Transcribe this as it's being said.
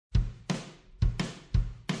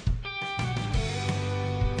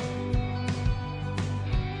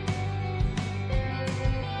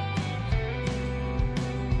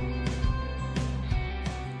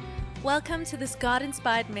Welcome to this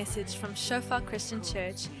God-inspired message from Shofar Christian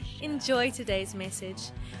Church. Enjoy today's message.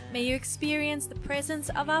 May you experience the presence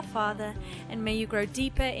of our Father, and may you grow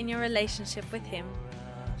deeper in your relationship with Him.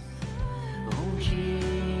 Oh, Jesus,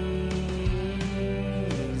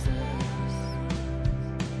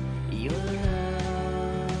 your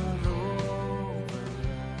love over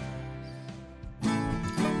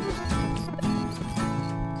us.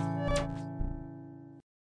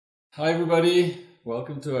 Hi everybody,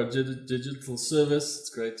 welcome to our digital service. It's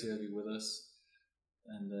great to have you with us.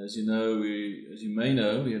 And as you may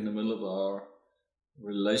know, we're in the middle of our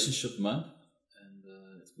relationship month, and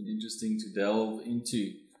it's been interesting to delve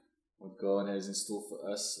into what God has in store for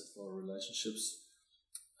us, for our relationships.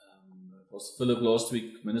 Pastor Philip last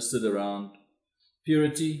week ministered around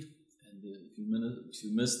purity, and if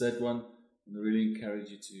you missed that one, I really encourage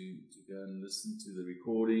you to go and listen to the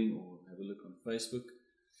recording or have a look on Facebook.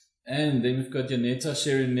 And then we've got Janetta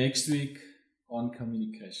sharing next week on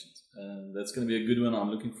communications. That's going to be a good one.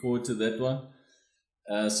 I'm looking forward to that one.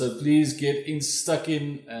 So please get stuck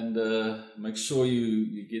in and make sure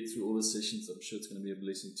you get through all the sessions. I'm sure it's going to be a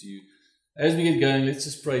blessing to you. As we get going, let's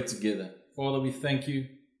just pray together. Father, we thank you.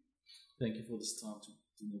 Thank you for this time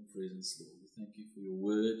in your presence, Lord. We thank you for your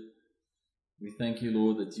word. We thank you,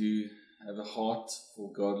 Lord, that you have a heart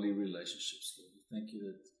for godly relationships, Lord. We thank you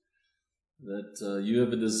that you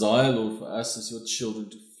have a desire, Lord, for us as your children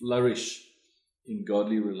to flourish in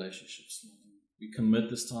godly relationships, Lord. We commit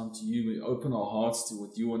this time to you. We open our hearts to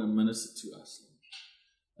what you want to minister to us, Lord.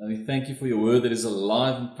 And we thank you for your word that is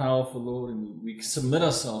alive and powerful, Lord. And we submit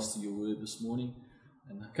ourselves to your word this morning.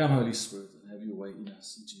 And come, Holy Spirit, and have your way in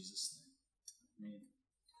us. In Jesus' name. Amen.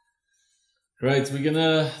 Great.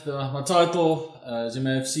 My title, as you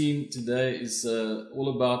may have seen today, is all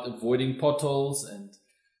about avoiding potholes and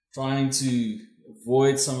trying to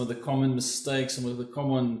avoid some of the common mistakes, some of the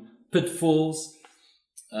common pitfalls.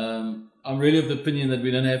 I'm really of the opinion that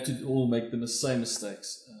we don't have to all make the same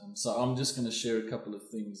mistakes. So I'm just going to share a couple of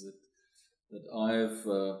things that I've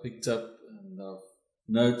picked up and I've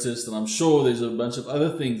noticed, and I'm sure there's a bunch of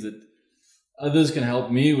other things that others can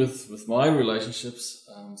help me with my relationships.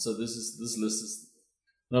 So this list is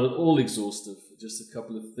not at all exhaustive, just a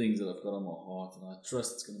couple of things that I've got on my heart, and I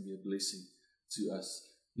trust it's going to be a blessing to us.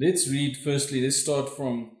 Let's read firstly. Let's start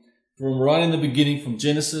from right in the beginning, from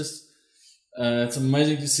Genesis. It's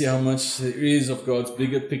amazing to see how much there is of God's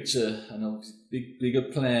bigger picture and of His bigger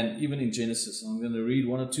plan, even in Genesis. I'm going to read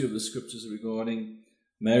one or two of the scriptures regarding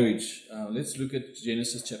marriage. Let's look at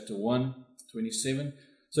Genesis chapter 1, 27.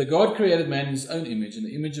 So God created man in His own image. In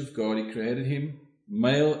the image of God He created him,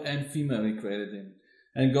 male and female He created them.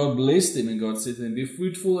 And God blessed them, and God said to them, "Be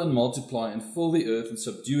fruitful and multiply, and fill the earth and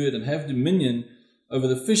subdue it, and have dominion over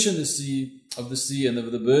the fish in the sea, and over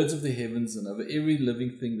the birds of the heavens, and over every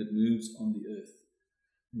living thing that moves on the earth."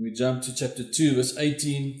 And we jump to chapter 2, verse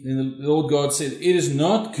 18. Then the Lord God said, "It is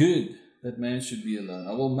not good that man should be alone.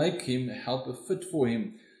 I will make him a helper fit for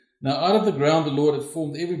him." Now out of the ground the Lord had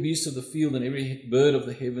formed every beast of the field and every bird of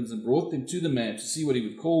the heavens, and brought them to the man to see what he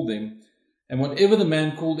would call them. And whatever the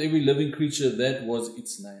man called every living creature, that was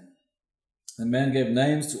its name. And man gave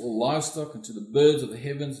names to all livestock, and to the birds of the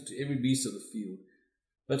heavens, and to every beast of the field.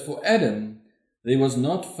 But for Adam there was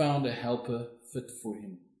not found a helper fit for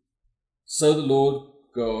him. So the Lord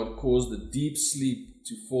God caused a deep sleep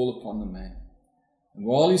to fall upon the man. And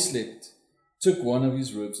while he slept, took one of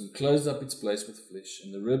his ribs and closed up its place with flesh.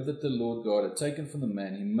 And the rib that the Lord God had taken from the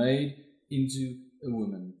man he made into a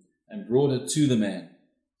woman, and brought her to the man.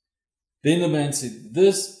 Then the man said,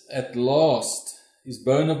 "This at last is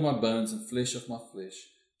bone of my bones and flesh of my flesh.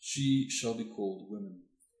 She shall be called woman,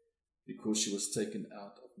 because she was taken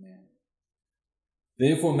out of man.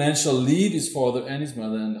 Therefore man shall leave his father and his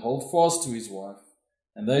mother, and hold fast to his wife,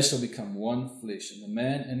 and they shall become one flesh. And the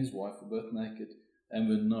man and his wife were both naked, and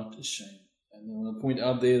were not ashamed." And I want to point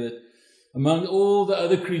out there that among all the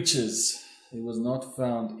other creatures, there was not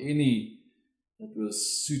found any that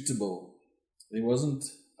was suitable. There wasn't,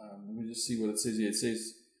 let me just see what it says here. It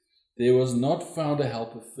says, there was not found a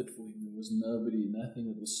helper fit for him. There was nothing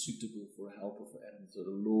that was suitable for a helper for Adam. So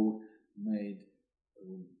the Lord made a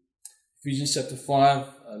woman. Ephesians chapter 5,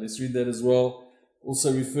 let's read that as well.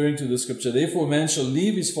 Also referring to the scripture, "Therefore a man shall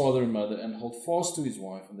leave his father and mother, and hold fast to his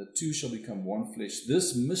wife, and the two shall become one flesh."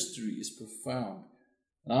 This mystery is profound.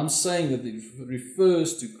 And I'm saying that it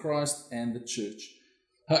refers to Christ and the church.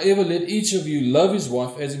 "However, let each of you love his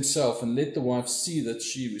wife as himself, and let the wife see that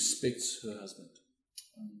she respects her husband."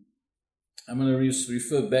 I'm going to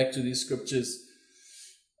refer back to these scriptures.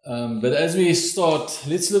 But as we start,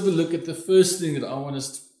 let's have a look at the first thing that I want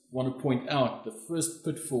to point out, the first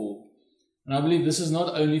pitfall. And I believe this is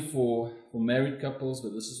not only for married couples,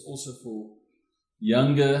 but this is also for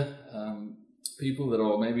younger people that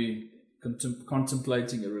are maybe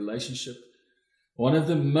contemplating a relationship. One of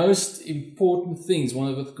the most important things,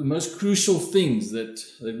 one of the most crucial things that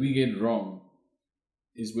we get wrong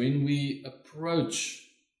is when we approach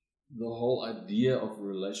the whole idea of a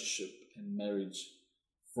relationship and marriage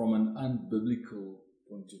from an unbiblical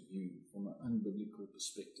point of view, from an unbiblical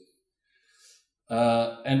perspective.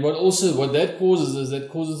 And what that causes is that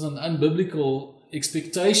causes an unbiblical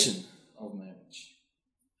expectation of marriage.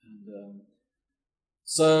 And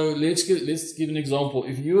so let's give an example.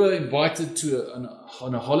 If you were invited to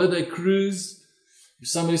on a holiday cruise, if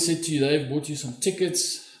somebody said to you they've bought you some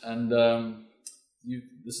tickets and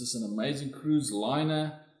this is an amazing cruise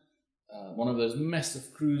liner, one of those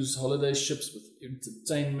massive cruise holiday ships with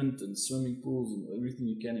entertainment and swimming pools and everything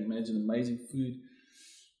you can imagine, amazing food.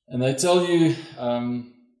 And they tell you,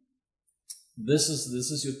 this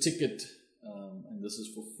is your ticket, and this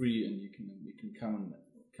is for free, and you can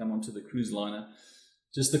come onto the cruise liner.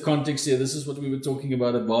 Just the context here, this is what we were talking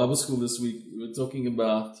about at Bible school this week. We were talking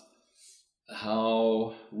about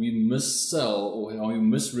how we missell or how we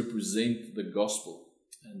misrepresent the gospel.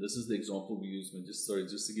 And this is the example we use, but just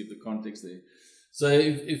to give the context there. So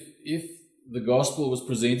if the gospel was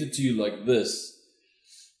presented to you like this,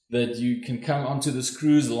 that you can come onto this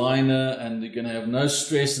cruise liner and you're going to have no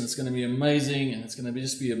stress and it's going to be amazing and it's going to be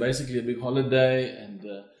basically a big holiday, and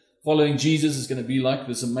following Jesus is going to be like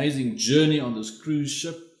this amazing journey on this cruise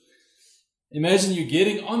ship. Imagine you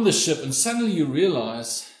getting on the ship and suddenly you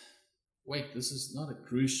realize, wait, this is not a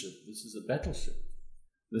cruise ship, this is a battleship.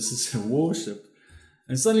 This is a warship.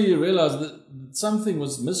 And suddenly you realize that something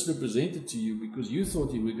was misrepresented to you because you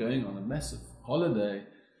thought you were going on a massive holiday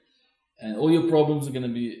and all your problems are going to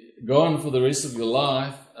be gone for the rest of your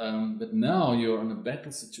life. But now you're in a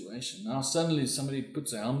battle situation. Now suddenly somebody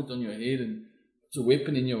puts a helmet on your head and puts a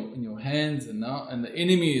weapon in your hands, and the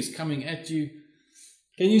enemy is coming at you.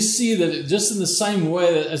 Can you see that just in the same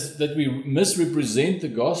way that we misrepresent the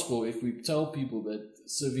gospel, if we tell people that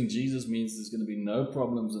serving Jesus means there's going to be no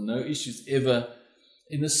problems and no issues ever,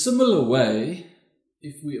 in a similar way,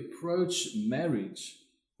 if we approach marriage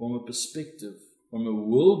from a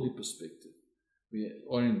worldly perspective, we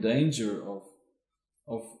are in danger of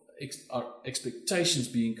our expectations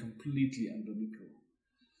being completely unbiblical.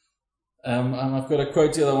 I've got a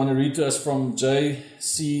quote here that I want to read to us from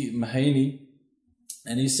J.C. Mahaney.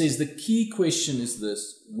 And he says, the key question is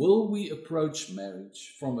this: will we approach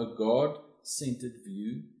marriage from a God-centered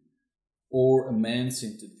view or a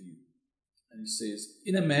man-centered view? And he says,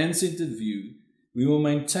 in a man-centered view, we will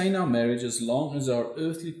maintain our marriage as long as our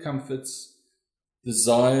earthly comforts,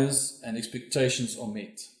 desires, and expectations are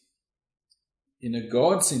met. In a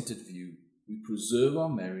God-centered view, we preserve our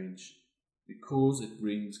marriage because it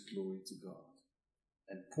brings glory to God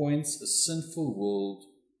and points a sinful world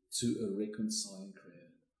to a reconciling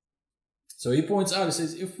Creator. So he points out, he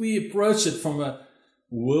says, if we approach it from a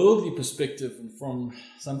worldly perspective and from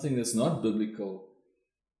something that's not biblical,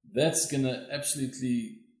 that's going to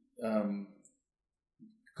absolutely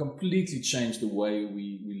completely change the way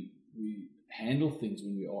we handle things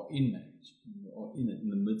when we are in marriage, when we are in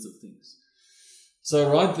the midst of things.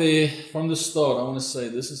 So right there, from the start, I want to say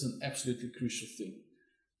this is an absolutely crucial thing.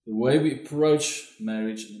 The way we approach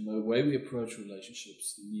marriage and the way we approach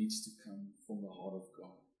relationships needs to come from the heart of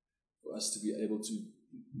God, for us to be able to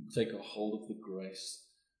take a hold of the grace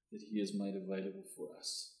that He has made available for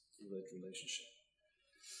us through that relationship.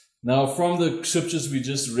 Now, from the scriptures we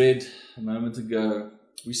just read a moment ago,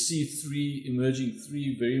 we see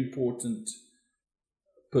three very important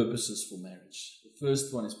purposes for marriage. The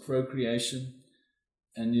first one is procreation.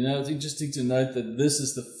 And it's interesting to note that this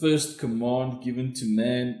is the first command given to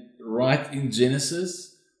man right in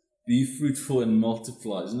Genesis: be fruitful and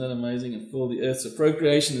multiply. Isn't that amazing? And fill the earth. So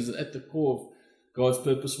procreation is at the core of God's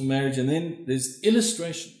purpose for marriage. And then there's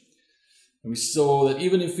illustration. And we saw that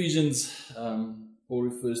even Ephesians, Paul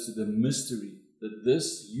refers to the mystery, that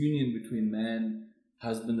this union between man,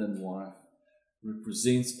 husband and wife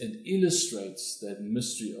represents and illustrates that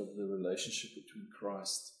mystery of the relationship between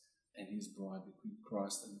Christ and His bride, between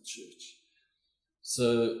Christ and the church.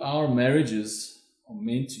 So our marriages are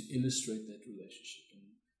meant to illustrate that relationship.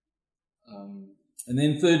 And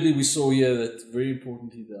then thirdly, we saw here that very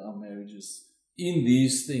importantly that our marriages, in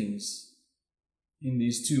these things, in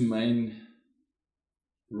these two main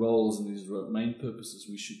roles and these main purposes,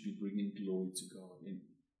 we should be bringing glory to God in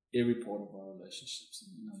every part of our relationships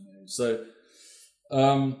and in our marriage. So,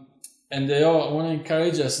 I want to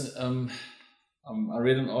encourage us. I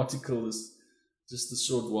read an article just a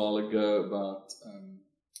short while ago about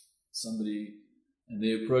somebody and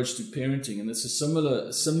their approach to parenting, and it's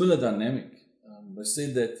a similar dynamic. They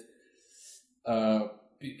said that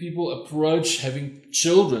people approach having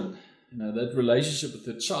children, that relationship with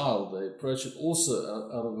the child, they approach it also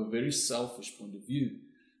out of a very selfish point of view.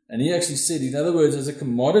 And he actually said, in other words, as a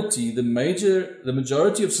commodity, the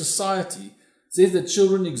majority of society says that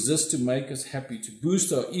children exist to make us happy, to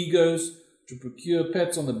boost our egos, to procure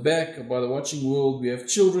pats on the back. By the watching world, we have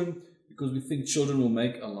children because we think children will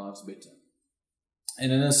make our lives better.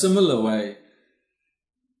 And in a similar way,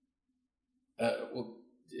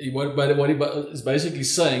 what he is basically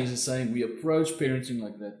saying is saying we approach parenting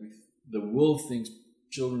like that. The world thinks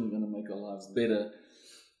children are going to make our lives better.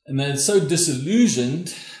 And they're so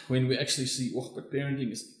disillusioned when we actually see, but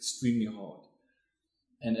parenting is extremely hard.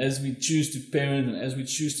 And as we choose to parent and as we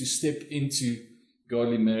choose to step into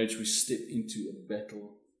godly marriage, we step into a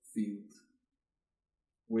battlefield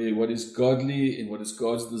where what is godly and what is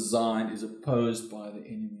God's design is opposed by the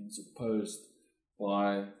enemy, is opposed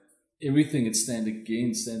by everything it stands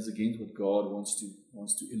against what God wants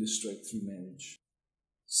to illustrate through marriage.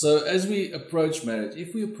 So as we approach marriage,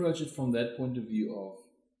 if we approach it from that point of view of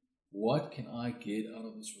what can I get out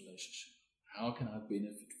of this relationship? How can I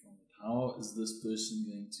benefit from it? How is this person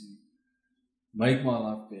going to make my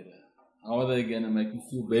life better? How are they going to make me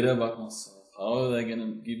feel better about myself? How are they going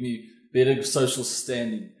to give me better social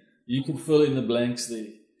standing? You can fill in the blanks there.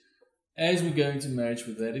 As we go into marriage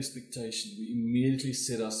with that expectation, we immediately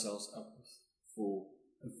set ourselves up for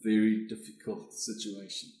a very difficult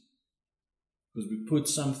situation. Because we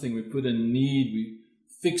put a need, we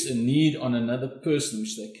fix a need on another person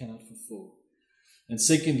which they cannot fulfill. And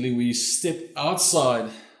secondly, we step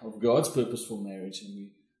outside of God's purpose for marriage and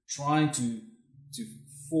we're trying to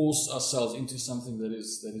force ourselves into something that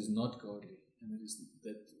is not godly, and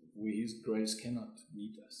that where His grace cannot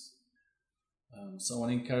meet us. So I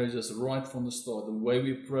want to encourage us right from the start, the way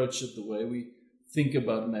we approach it, the way we think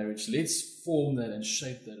about marriage, let's form that and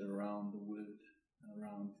shape that around the Word,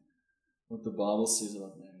 around what the Bible says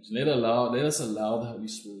about marriage. Let us allow the Holy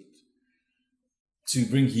Spirit to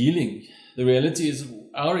bring healing. The reality is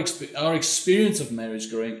our experience of marriage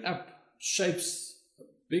growing up shapes a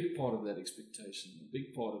big part of that expectation, a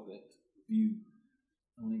big part of that view.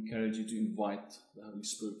 I want to encourage you to invite the Holy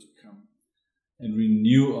Spirit to come and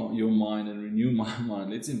renew your mind and renew my mind.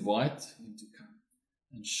 Let's invite Him to come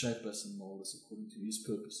and shape us and mold us according to His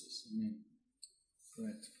purposes. Amen.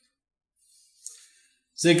 Great.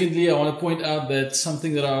 Secondly, I want to point out that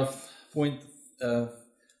something that I've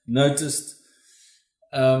noticed.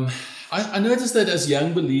 I noticed that as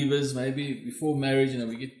young believers, maybe before marriage,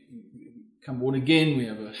 we become born again, we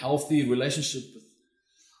have a healthy relationship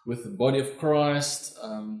with the body of Christ.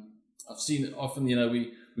 I've seen it often,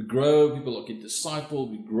 we grow, people get discipled,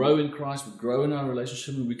 we grow in Christ, we grow in our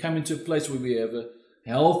relationship, and we come into a place where we have a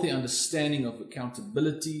healthy understanding of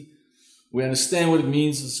accountability. We understand what it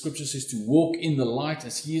means, as the Scripture says, to walk in the light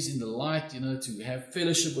as He is in the light, to have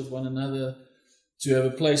fellowship with one another, to have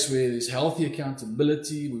a place where there's healthy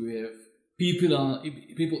accountability, where we have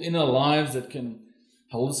people in our lives that can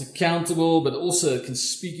hold us accountable, but also can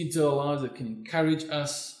speak into our lives, that can encourage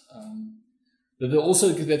us,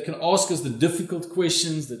 that can ask us the difficult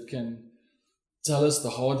questions, that can tell us the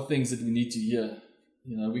hard things that we need to hear.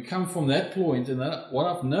 We come from that point, and what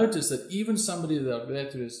I've noticed that even somebody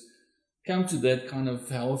that has come to that kind of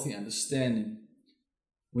healthy understanding,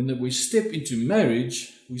 when we step into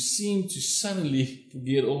marriage, we seem to suddenly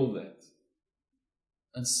forget all of that.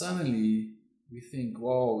 And suddenly we think,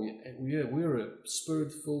 wow, we're a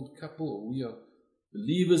Spirit-filled couple, or we are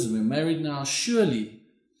believers and we're married now. Surely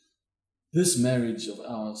this marriage of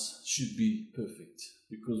ours should be perfect,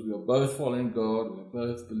 because we are both following God, we're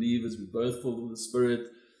both believers, we're both filled with the Spirit.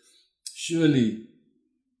 Surely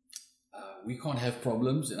we can't have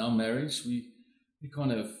problems in our marriage. We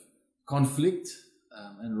can't have conflict.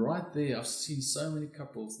 And right there, I've seen so many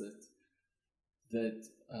couples that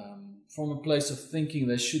from a place of thinking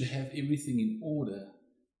they should have everything in order,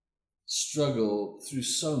 struggle through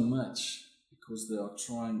so much because they are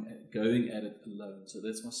going at it alone. So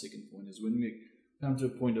that's my second point, is when we come to a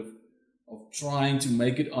point of trying to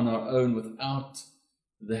make it on our own without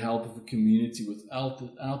the help of a community,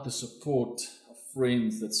 without the support of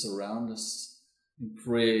friends that surround us in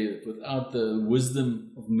prayer, without the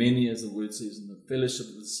wisdom of many, as the word says, in the fellowship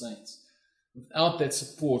of the saints. Without that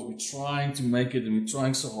support, we're trying to make it, and we're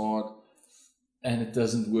trying so hard, and it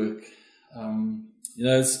doesn't work.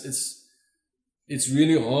 It's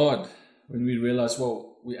really hard when we realize,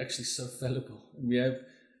 well, we're actually so fallible, and we have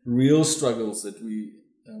real struggles that we're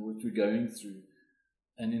going through.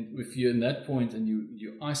 And if you're in that point and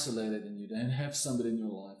you're isolated and you don't have somebody in your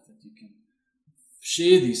life that that you can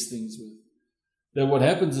share these things with. That what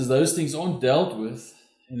happens is those things aren't dealt with,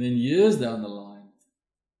 and then years down the line,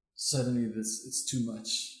 suddenly it's too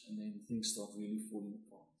much, and then things start really falling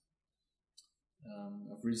apart.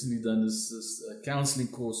 I've recently done this counseling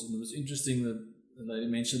course, and it was interesting that the lady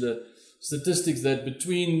mentioned the statistics that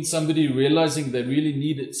between somebody realizing they really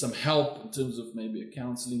needed some help in terms of maybe a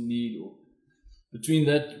counseling need, or between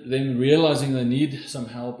that, them realizing they need some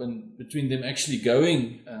help, and between them actually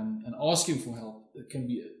going and asking for help, it can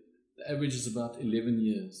be, the average is about 11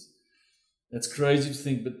 years. That's crazy to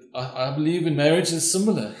think, but I believe in marriage is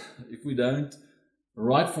similar. If we don't,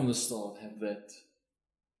 right from the start, have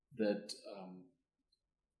that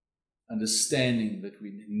understanding that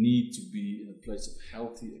we need to be in a place of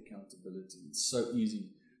healthy accountability. It's so easy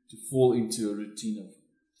to fall into a routine of,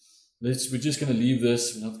 we're just going to leave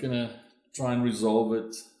this, we're not going to try and resolve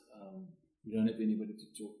it. We don't have anybody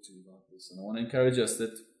to talk to about this. And I want to encourage us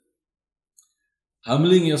that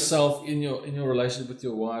humbling yourself in your relationship with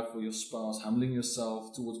your wife or your spouse, humbling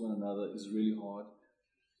yourself towards one another is really hard.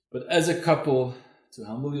 But as a couple, to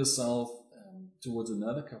humble yourself towards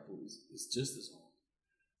another couple is just as hard.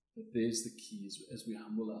 But there's the key, as we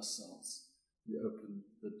humble ourselves, we open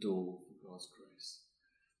the door for God's grace.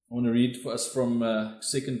 I want to read for us from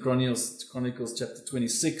 2 Chronicles chapter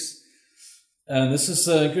 26. And this is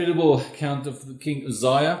an incredible account of the King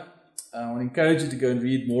Uzziah. I want to encourage you to go and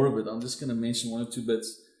read more of it. I'm just going to mention one or two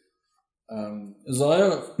bits.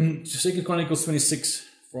 Uzziah, 2 Chronicles 26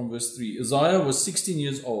 from verse 3. Uzziah was 16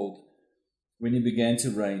 years old when he began to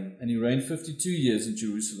reign, and he reigned 52 years in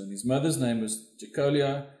Jerusalem. His mother's name was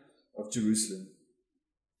Jecoliah of Jerusalem.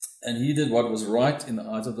 And he did what was right in the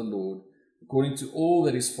eyes of the Lord, according to all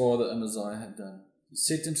that his father Amaziah had done. He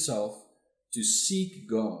set himself to seek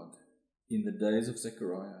God in the days of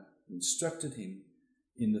Zechariah, who instructed him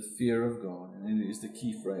in the fear of God. And then is the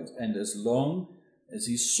key phrase. And as long as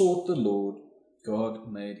he sought the Lord, God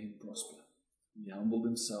made him prosper. He humbled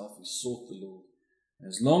himself, he sought the Lord. And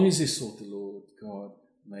as long as he sought the Lord, God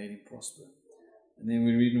made him prosper. And then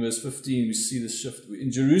we read in verse 15, we see the shift.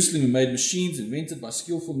 In Jerusalem, he made machines invented by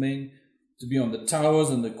skillful men to be on the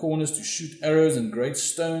towers and the corners to shoot arrows and great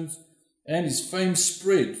stones. And his fame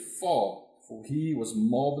spread far, for he was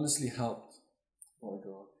marvelously helped by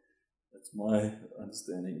God. That's my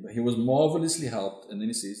understanding. But he was marvelously helped, and then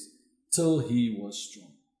he says, till he was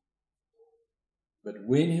strong. But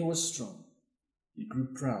when he was strong, he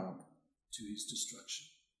grew proud to his destruction.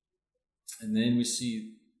 And then we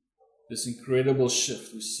see this incredible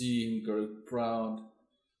shift. We see him grow proud.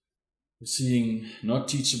 We see him not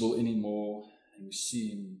teachable anymore. And we see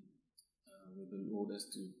him where the Lord has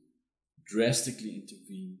to drastically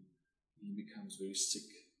intervene. He becomes very sick.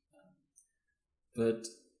 But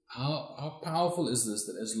how powerful is this,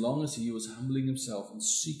 that as long as he was humbling himself and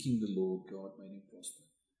seeking the Lord, God made him prosper.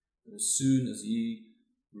 But as soon as he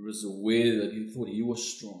was aware that he thought he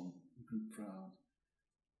was strong, he grew proud.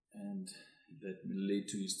 And that led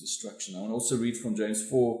to his destruction. I want to also read from James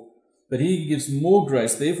 4. But he gives more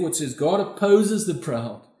grace. Therefore it says, God opposes the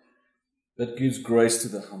proud, but gives grace to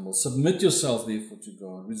the humble. Submit yourself therefore to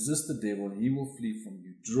God. Resist the devil, and he will flee from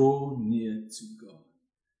you. Draw near to God,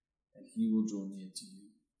 and he will draw near to you.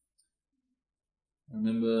 I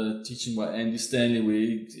remember teaching by Andy Stanley where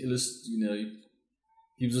he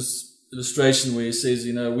gives us illustration where he says,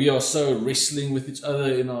 we are so wrestling with each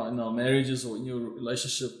other in our marriages or in your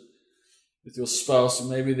relationship with your spouse, and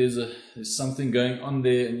maybe there's something going on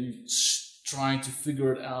there, and you're trying to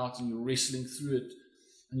figure it out, and you're wrestling through it,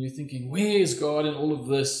 and you're thinking, where is God in all of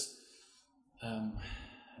this? And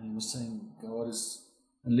he was saying, God is,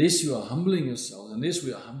 unless we are humbling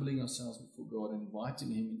ourselves before God,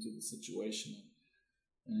 inviting him into the situation,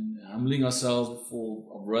 and humbling ourselves before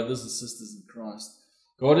our brothers and sisters in Christ,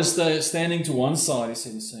 God is standing to one side,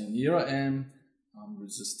 he's saying, here I am, I'm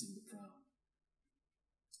resisting the proud.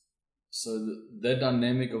 So that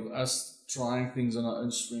dynamic of us trying things on our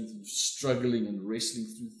own strength and struggling and wrestling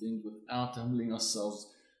through things without humbling ourselves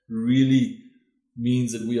really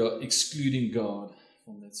means that we are excluding God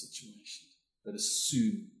from that situation. But as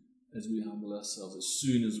soon as we humble ourselves,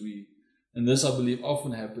 and this I believe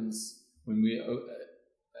often happens when we are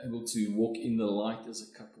able to walk in the light as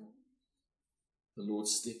a couple, the Lord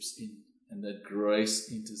steps in and that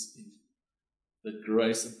grace enters in. That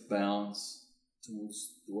grace abounds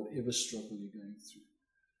towards whatever struggle you're going through.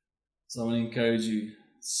 So I want to encourage you,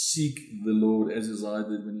 seek the Lord as Uzziah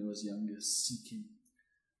did when he was younger. Seek him.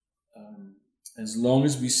 As long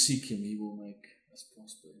as we seek him, he will make us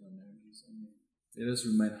prosper in our marriages. Amen. Let us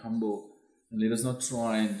remain humble and let us not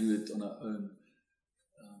try and do it on our own.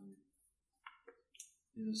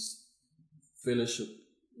 Let us fellowship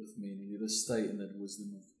with many. Let us stay in that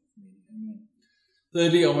wisdom of many. Amen.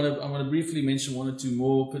 Thirdly, I want to briefly mention one or two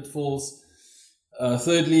more pitfalls.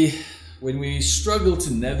 Thirdly, when we struggle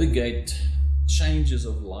to navigate changes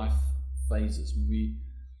of life phases,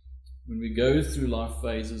 when we go through life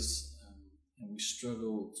phases and we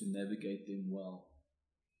struggle to navigate them well,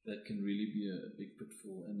 that can really be a big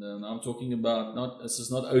pitfall. And I'm talking about this is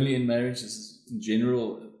not only in marriage, this is in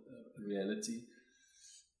general a reality.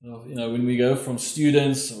 When we go from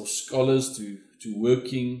students or scholars to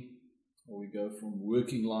working, or we go from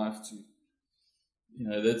working life to,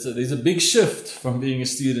 there's a big shift from being a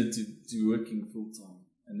student to working full time.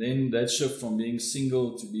 And then that shift from being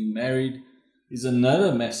single to being married is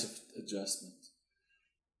another massive adjustment.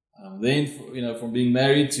 Then, from being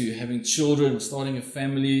married to having children, starting a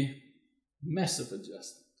family, massive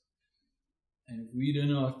adjustment. And if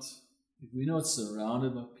we're not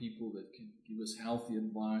surrounded by people that can give us healthy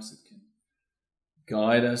advice, that can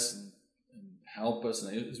guide us and help us,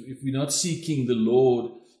 and if we're not seeking the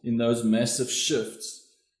Lord in those massive shifts,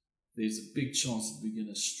 there's a big chance that we're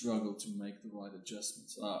going to struggle to make the right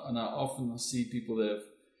adjustments. And I often see people that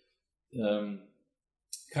have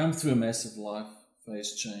come through a massive life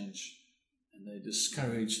phase change, and they're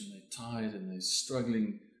discouraged and they're tired and they're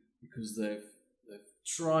struggling because they've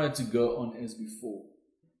tried to go on as before,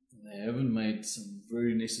 and they haven't made some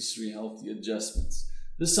very necessary healthy adjustments.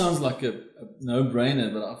 This sounds like a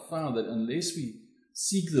no-brainer, but I found that unless we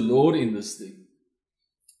seek the Lord in this thing,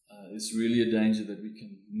 it's really a danger that we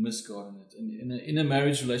can miss God in it. And in a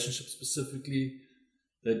marriage relationship specifically,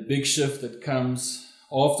 that big shift that comes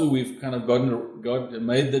after we've kind of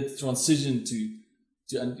made that transition to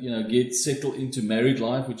get settled into married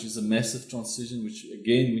life, which is a massive transition, which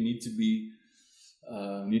again we need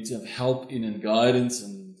to have help in and guidance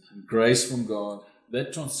and grace from God.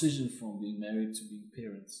 That transition from being married to being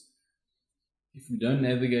parents, if we don't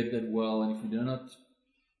navigate that well, and if we do not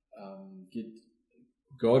get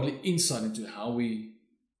godly insight into how we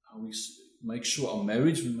make sure our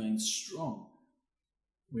marriage remains strong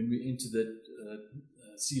when we enter that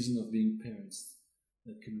season of being parents,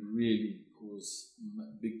 that can really cause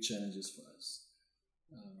big challenges for us.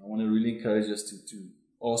 I want to really encourage us to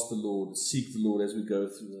ask the Lord, seek the Lord as we go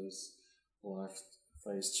through those life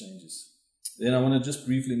phase changes. Then I want to just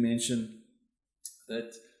briefly mention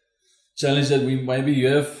that challenge that maybe you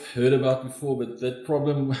have heard about before, but that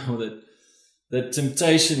problem or that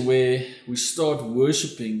temptation where we start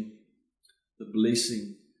worshipping the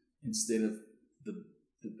blessing instead of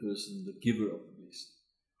the person, the giver of the blessing.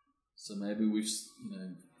 So maybe we've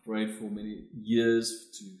prayed for many years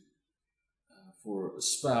for a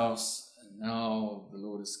spouse, and now the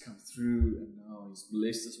Lord has come through, and now He's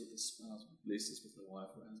blessed us with a spouse, blessed us with a wife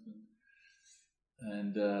or husband.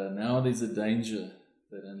 And now there's a danger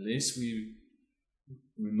that unless we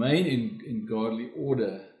remain in godly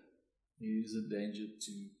order, there is a danger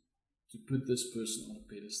to put this person on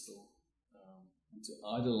a pedestal and to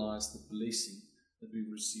idolize the blessing that we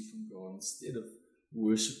receive from God instead of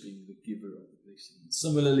worshipping the giver of the blessing. And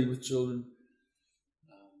similarly with children,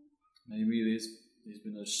 maybe there's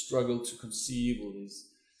been a struggle to conceive, or there's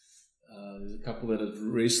a couple that have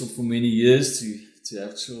wrestled for many years to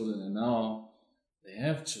have children, and now they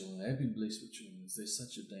have children, they have been blessed with children. There's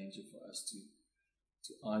such a danger for us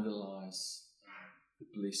to idolize the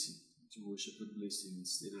blessing, to worship the blessing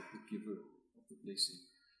instead of the giver of the blessing.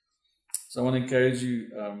 So I want to encourage you,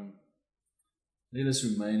 let us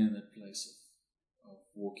remain in that place of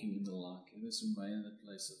walking in the light. Let us remain in that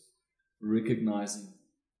place of recognizing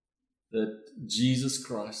that Jesus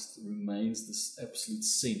Christ remains this absolute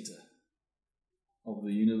center of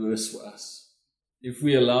the universe for us. If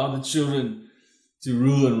we allow the children to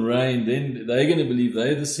rule and reign, then they're going to believe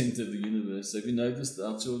they're the center of the universe. Have you noticed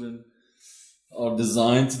our children are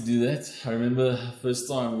designed to do that? I remember the first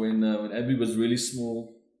time when Abby was really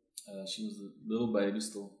small. She was a little baby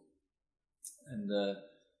still, and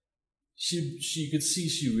she could see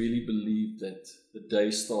she really believed that the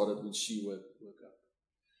day started when she woke up.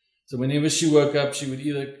 So whenever she woke up, she would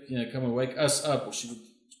either come and wake us up, or she would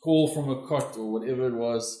call from a cot or whatever it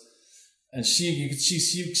was. And you could see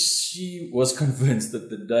she was convinced that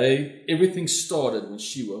the day, everything started when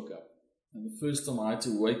she woke up. And the first time I had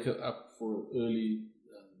to wake her up for an early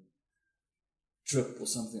trip or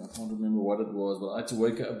something, I can't remember what it was, but I had to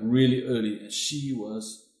wake her up really early, and she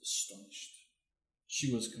was astonished.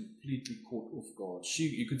 She was completely caught off guard.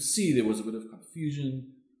 You could see there was a bit of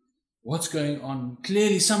confusion. What's going on?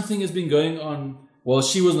 Clearly something has been going on while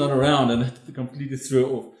she was not around, and it completely threw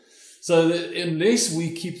her off. So unless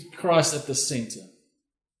we keep Christ at the center,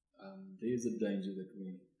 there is a danger that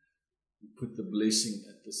we put the blessing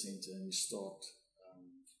at the center and we start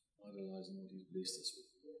idolizing what He's blessed us with.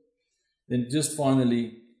 Then just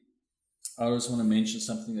finally, I just want to mention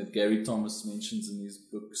something that Gary Thomas mentions in his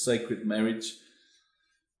book, Sacred Marriage.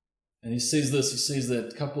 And he says this, he says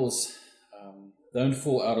that couples don't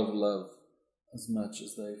fall out of love as much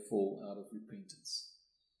as they fall out of repentance.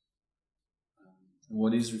 And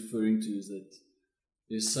what he's referring to is that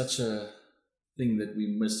there's such a thing that we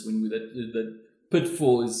miss when that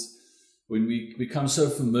pitfall is when we become so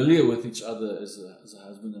familiar with each other as a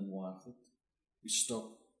husband and wife that we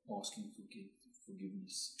stop asking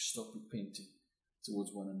forgiveness, we stop repenting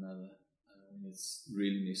towards one another when it's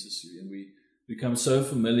really necessary, and we become so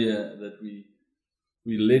familiar that we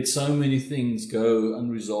let so many things go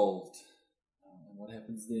unresolved. And what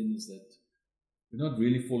happens then is that we're not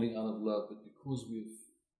really falling out of love, but because we've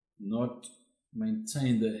not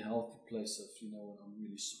maintained that healthy place of, you know what, I'm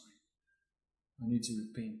really sorry. I need to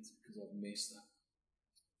repent because I've messed up.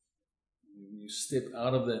 And when you step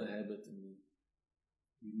out of that habit and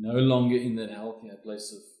you're no longer in that healthy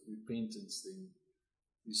place of repentance, then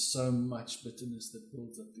there's so much bitterness that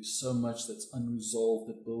builds up. There's so much that's unresolved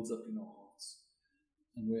that builds up in our hearts.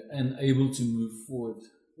 And we're unable to move forward.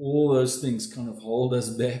 All those things kind of hold us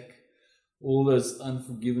back. All those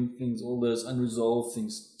unforgiven things, all those unresolved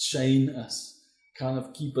things chain us, kind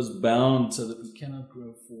of keep us bound so that we cannot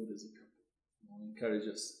grow forward as a couple. I want to encourage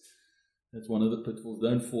us. That's one of the pitfalls.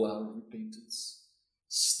 Don't fall out of repentance.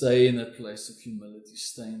 Stay in that place of humility.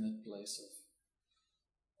 Stay in that place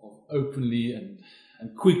of openly and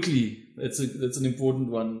quickly. That's an important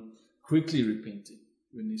one. Quickly repenting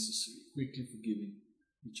when necessary. Quickly forgiving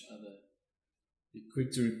each other. Be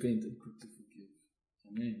quick to repent and quick to forgive.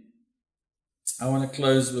 Amen. I want to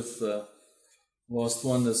close with the last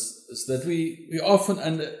one is that we often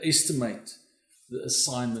underestimate the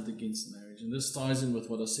assignment against marriage. And this ties in with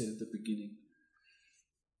what I said at the beginning.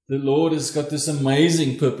 The Lord has got this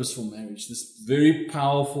amazing purpose for marriage, this very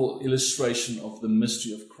powerful illustration of the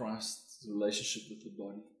mystery of Christ's relationship with the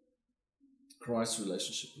body, Christ's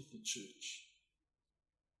relationship with the church.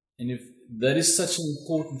 And if that is such an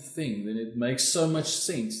important thing, then it makes so much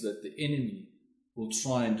sense that the enemy will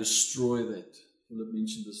try and destroy that. Philip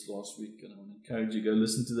mentioned this last week, and I want to encourage you, go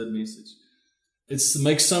listen to that message. It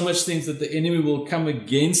makes so much sense that the enemy will come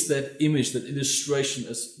against that image, that illustration,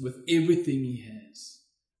 as with everything he has.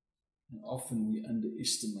 And often we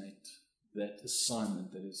underestimate that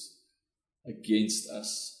assignment that is against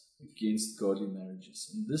us, against godly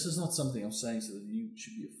marriages. And this is not something I'm saying so that you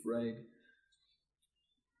should be afraid,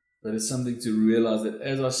 but it's something to realize that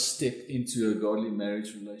as I step into a godly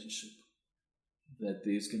marriage relationship, that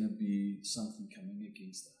there's going to be something coming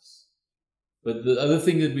against us. But the other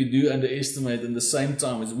thing that we do underestimate in the same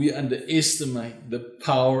time is we underestimate the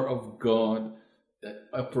power of God that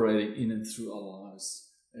operating in and through our lives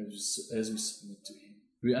as we submit to Him.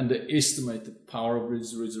 We underestimate the power of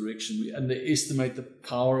His resurrection. We underestimate the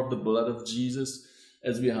power of the blood of Jesus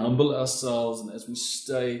as we humble ourselves and as we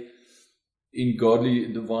stay in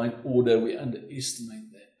godly divine order. We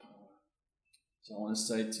underestimate that power. So I want to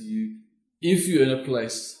say to you, if you're in a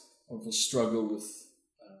place of a struggle with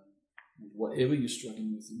whatever you're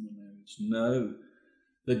struggling with in your marriage, know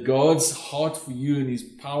that God's heart for you and His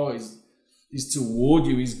power is toward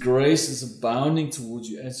you. His grace is abounding towards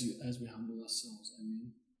you as we humble ourselves.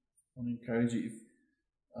 Amen. I want to encourage you,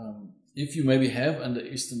 if you maybe have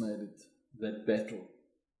underestimated that battle,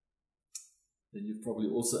 then you've probably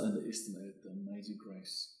also underestimated the amazing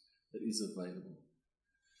grace that is available.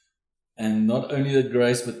 And not only the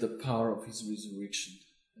grace, but the power of His resurrection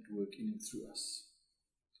at work in and through us.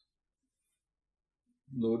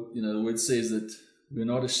 Lord, the word says that we're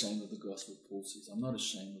not ashamed of the gospel. Paul says, I'm not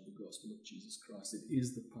ashamed of the gospel of Jesus Christ. It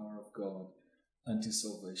is the power of God unto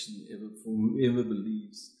salvation for whoever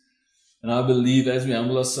believes. And I believe as we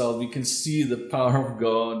humble ourselves, we can see the power of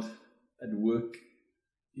God at work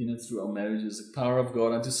in and through our marriages. The power of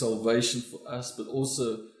God unto salvation for us, but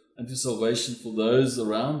also unto salvation for those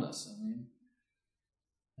around us. Amen.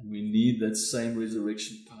 And we need that same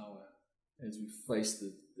resurrection power as we face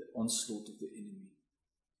the onslaught of the enemy,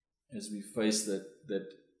 as we face that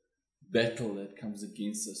battle that comes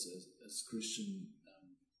against us as Christian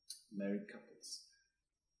married couples.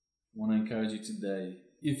 I want to encourage you today,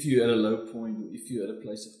 if you're at a low point or if you're at a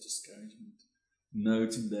place of discouragement, know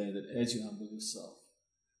today that as you humble yourself,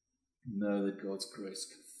 know that God's grace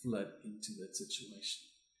can flood into that situation.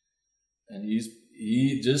 And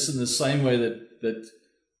he just in the same way that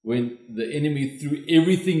when the enemy threw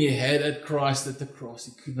everything he had at Christ at the cross,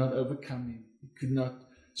 he could not overcome him.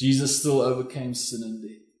 Jesus still overcame sin and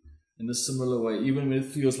death. In a similar way, even when it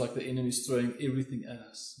feels like the enemy is throwing everything at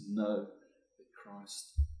us, know that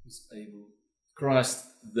Christ Christ,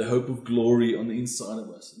 the hope of glory on the inside of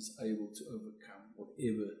us, is able to overcome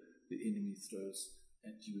whatever the enemy throws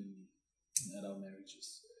at you and me and at our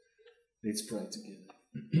marriages. Let's pray together.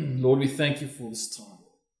 Lord, we thank you for this time.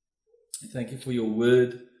 We thank you for your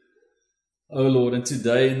word. Oh Lord, and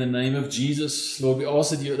today in the name of Jesus, Lord, we ask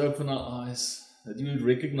that you would open our eyes, that you would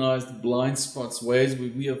recognize the blind spots, ways where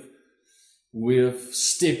we have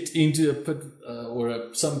stepped into a pit or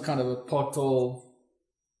some kind of a pothole.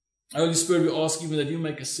 Holy Spirit, we ask even that you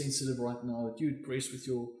make us sensitive right now, that you would press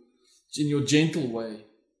in your gentle way,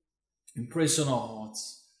 impress on our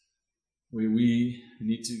hearts where we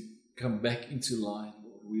need to come back into line,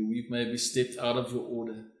 Lord, where we've maybe stepped out of your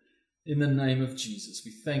order. In the name of Jesus,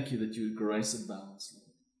 we thank you that your grace abounds,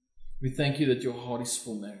 Lord. We thank you that your heart is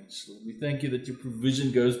for marriage, Lord. We thank you that your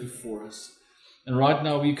provision goes before us. And right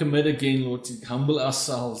now we commit again, Lord, to humble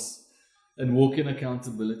ourselves and walk in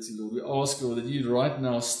accountability, Lord. We ask, Lord, that you right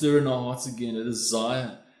now stir in our hearts again a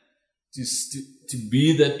desire to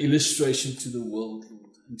be that illustration to the world,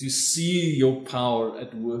 Lord, and to see your power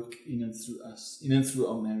at work in and through us, in and through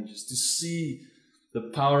our marriages, to see the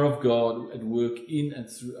power of God at work in and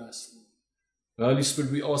through us, Lord. Holy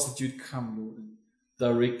Spirit, we ask that you'd come, Lord, and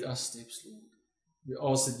direct our steps, Lord. We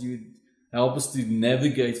ask that you would help us to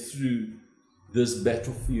navigate through this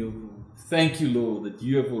battlefield, Lord. Thank you, Lord, that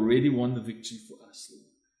you have already won the victory for us, Lord.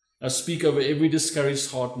 I speak over every discouraged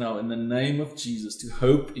heart now in the name of Jesus to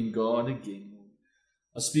hope in God again, Lord.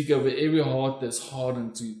 I speak over every heart that's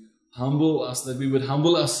hardened to humble us, that we would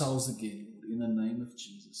humble ourselves again, Lord, in the name of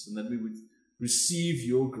Jesus, and that we would receive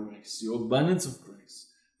your grace, your abundance of grace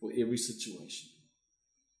for every situation.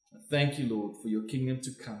 I thank you, Lord, for your kingdom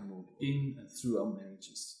to come, Lord, in and through our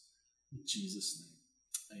marriages. In Jesus'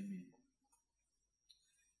 name, amen.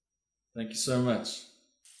 Thank you so much.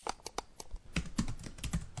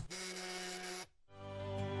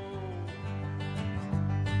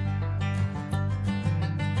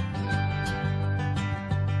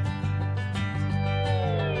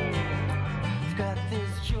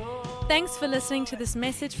 Thanks for listening to this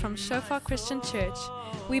message from Shofar Christian Church.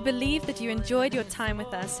 We believe that you enjoyed your time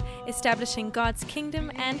with us, establishing God's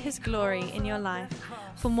kingdom and His glory in your life.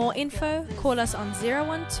 For more info, call us on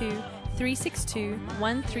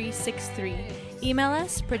 012-362-1363. Email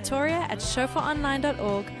us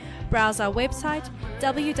pretoria@shofaronline.org. Browse our website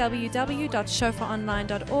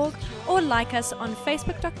www.shofaronline.org or like us on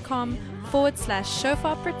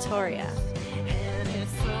facebook.com/Shofar Pretoria.